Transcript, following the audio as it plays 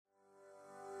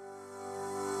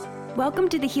Welcome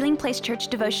to the Healing Place Church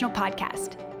Devotional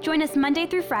Podcast. Join us Monday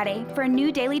through Friday for a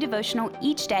new daily devotional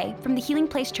each day from the Healing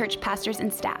Place Church pastors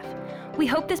and staff. We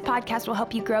hope this podcast will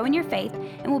help you grow in your faith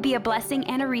and will be a blessing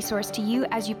and a resource to you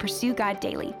as you pursue God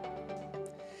daily.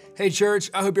 Hey church,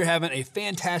 I hope you're having a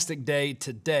fantastic day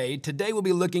today. Today we'll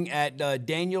be looking at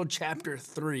Daniel chapter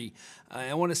 3.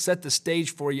 I want to set the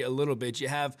stage for you a little bit. You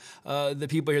have the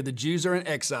people here, the Jews are in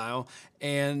exile,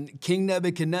 and King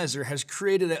Nebuchadnezzar has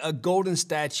created a golden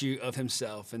statue of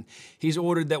himself. And he's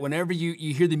ordered that whenever you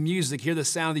hear the music, hear the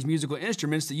sound of these musical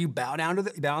instruments, that you bow down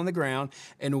on the ground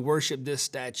and worship this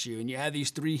statue. And you have these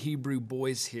three Hebrew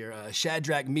boys here,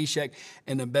 Shadrach, Meshach,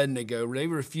 and Abednego. They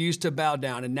refused to bow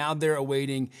down, and now they're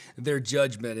awaiting their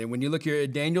judgment. And when you look here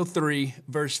at Daniel 3,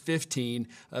 verse 15,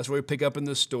 that's where we pick up in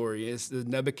the story. It's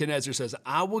Nebuchadnezzar says,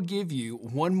 I will give you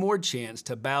one more chance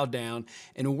to bow down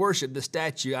and worship the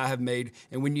statue I have made,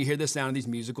 and when you hear the sound of these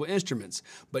musical instruments.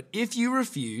 But if you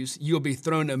refuse, you'll be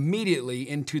thrown immediately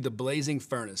into the blazing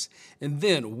furnace. And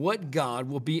then what God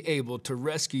will be able to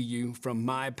rescue you from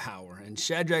my power? And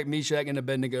Shadrach, Meshach, and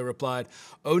Abednego replied,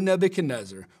 O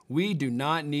Nebuchadnezzar, we do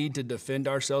not need to defend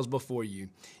ourselves before you.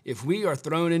 If we are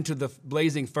thrown into the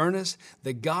blazing furnace,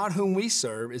 the God whom we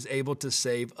serve is able to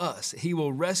save us. He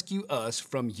will rescue us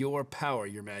from your power,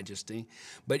 your majesty.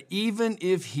 But even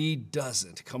if he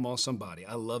doesn't, come on somebody,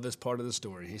 I love this part of the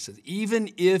story. He says, even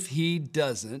if he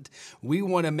doesn't, we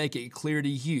want to make it clear to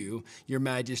you, your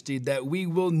majesty, that we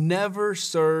will never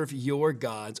serve your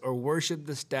gods or worship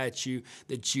the statue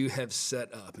that you have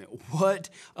set up. What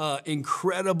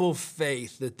incredible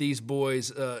faith that these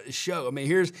boys show. I mean,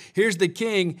 here's the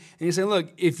king, and he's saying,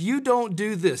 look, if you don't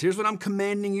do this, here's what I'm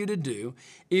commanding you to do.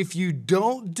 If you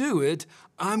don't do it,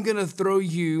 I'm going to throw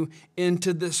you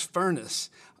into this furnace.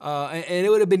 And it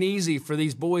would have been easy for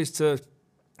these boys to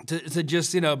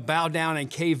just, bow down and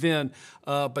cave in.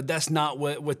 But that's not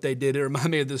what they did. It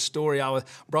reminded me of this story. I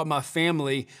brought my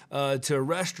family to a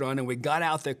restaurant, and we got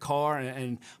out the car,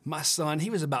 and my son, he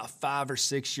was about 5 or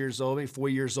 6 years old, maybe 4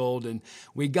 years old. And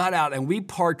we got out and we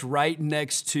parked right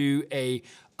next to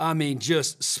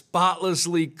just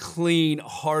spotlessly clean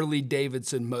Harley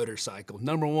Davidson motorcycle.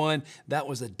 Number one, that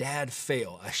was a dad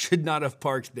fail. I should not have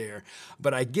parked there.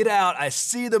 But I get out, I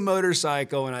see the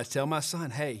motorcycle, and I tell my son,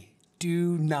 hey,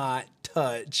 do not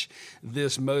touch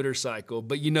this motorcycle.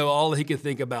 But all he could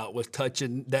think about was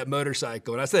touching that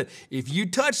motorcycle. And I said, if you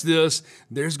touch this,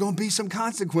 there's going to be some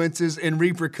consequences and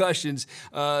repercussions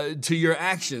to your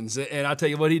actions. And I'll tell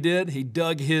you what he did. He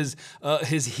dug his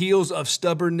heels of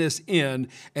stubbornness in,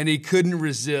 and he couldn't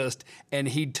resist. And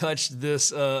he touched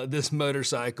this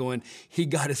motorcycle, and he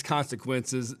got his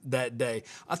consequences that day.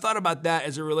 I thought about that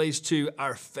as it relates to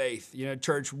our faith.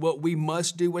 Church, what we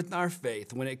must do with our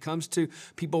faith when it comes to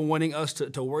people wanting us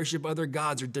to worship other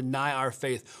gods or deny our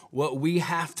faith, what we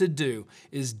have to do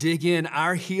is dig in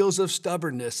our heels of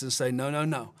stubbornness and say,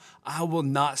 no, I will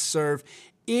not serve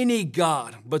any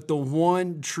God but the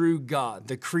one true God,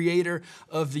 the creator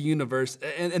of the universe.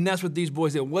 And that's what these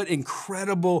boys did. What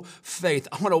incredible faith.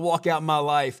 I want to walk out my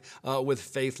life with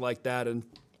faith like that. And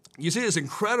you see this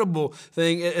incredible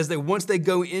thing as once they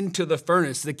go into the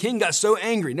furnace. The king got so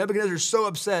angry. Nebuchadnezzar is so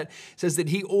upset, says that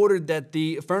he ordered that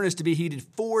the furnace to be heated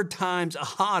 4 times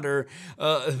hotter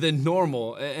than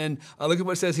normal. And look at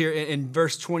what it says here in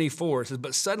verse 24. It says,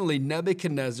 but suddenly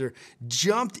Nebuchadnezzar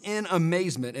jumped in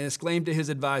amazement and exclaimed to his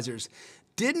advisors,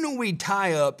 didn't we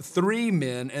tie up 3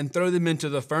 men and throw them into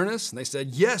the furnace? And they said,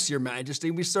 yes, your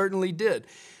majesty, we certainly did.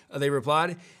 They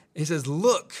replied. He says,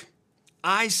 look,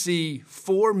 I see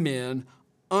 4 men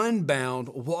unbound,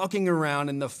 walking around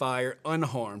in the fire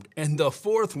unharmed. And the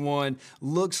 4th one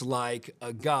looks like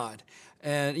a god.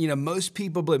 And, most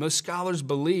scholars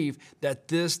believe that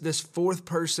this 4th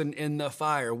person in the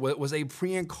fire was a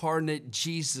pre-incarnate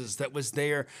Jesus that was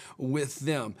there with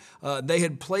them. They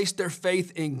had placed their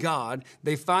faith in God.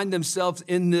 They find themselves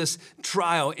in this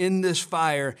trial, in this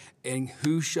fire, and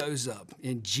who shows up?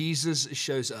 And Jesus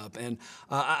shows up. And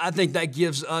I think that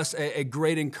gives us a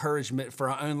great encouragement for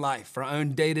our own life, for our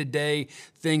own day-to-day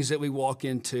things that we walk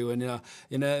into.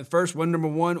 And first, number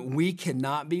one, we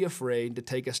cannot be afraid to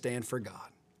take a stand for God.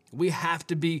 We have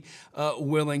to be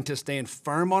willing to stand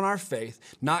firm on our faith,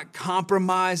 not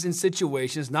compromise in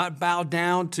situations, not bow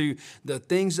down to the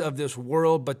things of this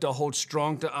world, but to hold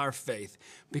strong to our faith.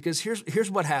 Because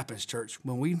here's what happens, church.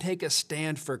 When we take a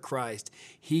stand for Christ,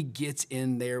 he gets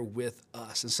in there with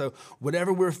us. And so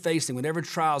whatever we're facing, whatever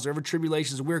trials, whatever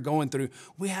tribulations we're going through,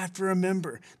 we have to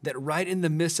remember that right in the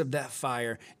midst of that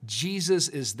fire, Jesus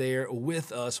is there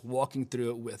with us, walking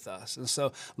through it with us. And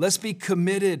so let's be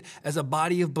committed as a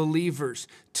body of believers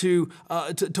to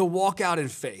walk out in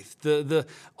faith,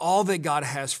 all that God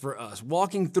has for us,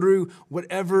 walking through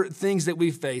whatever things that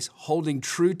we face, holding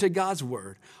true to God's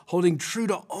word, holding true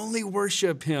to only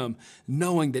worship him,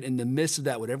 knowing that in the midst of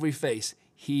that, whatever we face,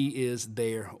 he is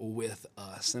there with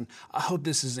us. And I hope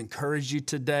this has encouraged you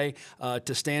today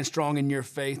to stand strong in your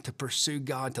faith, to pursue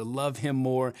God, to love him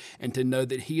more, and to know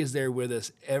that he is there with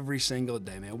us every single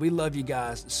day, man. We love you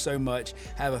guys so much.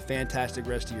 Have a fantastic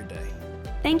rest of your day.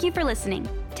 Thank you for listening.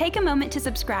 Take a moment to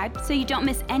subscribe so you don't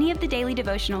miss any of the daily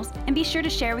devotionals, and be sure to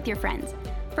share with your friends.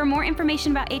 For more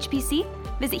information about HPC,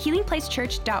 visit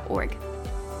healingplacechurch.org.